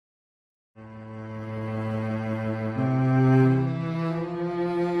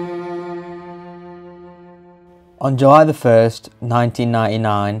On July the 1st,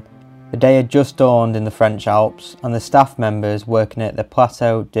 1999, the day had just dawned in the French Alps, and the staff members working at the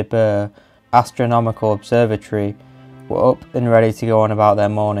Plateau de Bure Astronomical Observatory were up and ready to go on about their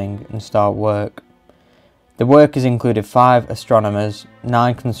morning and start work. The workers included 5 astronomers,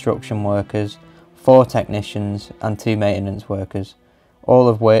 9 construction workers, 4 technicians and 2 maintenance workers, all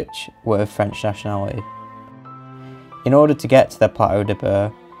of which were of French nationality. In order to get to the Plateau de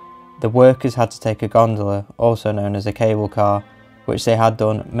Bure, the workers had to take a gondola, also known as a cable car, which they had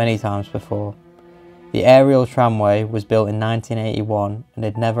done many times before. The aerial tramway was built in 1981 and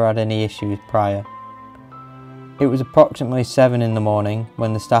had never had any issues prior. It was approximately 7 in the morning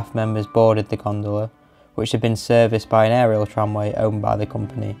when the staff members boarded the gondola, which had been serviced by an aerial tramway owned by the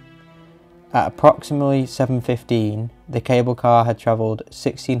company. At approximately 7:15, the cable car had travelled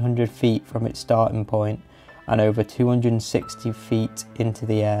 1,600 feet from its starting point and over 260 feet into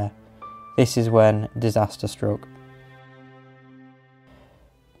the air. This is when disaster struck.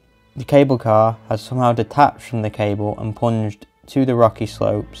 The cable car had somehow detached from the cable and plunged to the rocky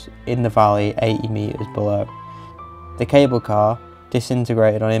slopes in the valley 80 metres below. The cable car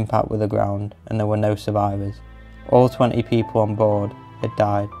disintegrated on impact with the ground and there were no survivors. All 20 people on board had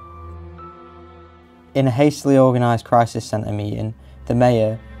died. In a hastily organised crisis centre meeting, the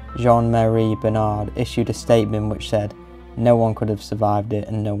mayor, Jean-Marie Bernard, issued a statement which said no one could have survived it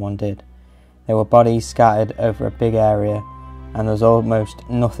and no one did. There were bodies scattered over a big area and there was almost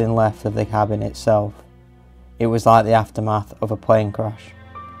nothing left of the cabin itself. It was like the aftermath of a plane crash.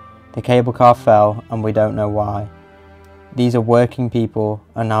 The cable car fell and we don't know why. These are working people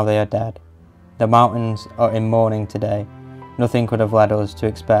and now they are dead. The mountains are in mourning today. Nothing could have led us to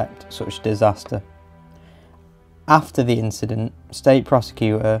expect such disaster. After the incident, State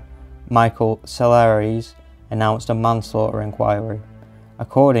Prosecutor Michael Celeres announced a manslaughter inquiry.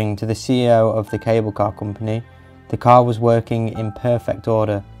 According to the CEO of the cable car company, the car was working in perfect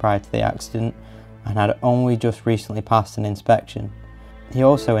order prior to the accident and had only just recently passed an inspection. He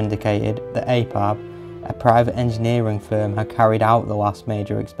also indicated that APAB, a private engineering firm, had carried out the last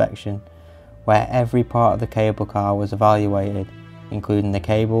major inspection, where every part of the cable car was evaluated, including the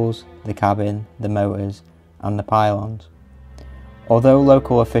cables, the cabin, the motors and the pylons. Although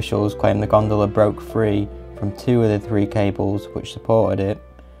local officials claim the gondola broke free from 2 of the 3 cables which supported it,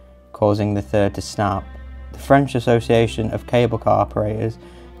 causing the third to snap, the French Association of Cable Car Operators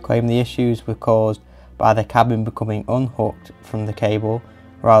claimed the issues were caused by the cabin becoming unhooked from the cable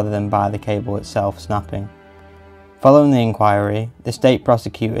rather than by the cable itself snapping. Following the inquiry, the state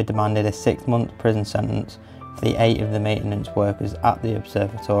prosecutor demanded a 6-month prison sentence for the 8 of the maintenance workers at the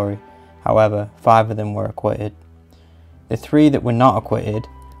observatory. However, 5 of them were acquitted. The 3 that were not acquitted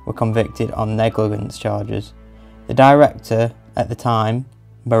were convicted on negligence charges. The director at the time,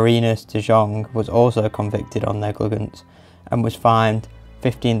 Marinus de Jong, was also convicted on negligence and was fined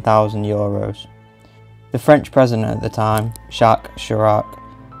 €15,000. The French president at the time, Jacques Chirac,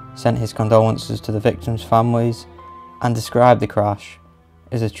 sent his condolences to the victims' families and described the crash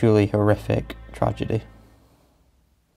as a truly horrific tragedy.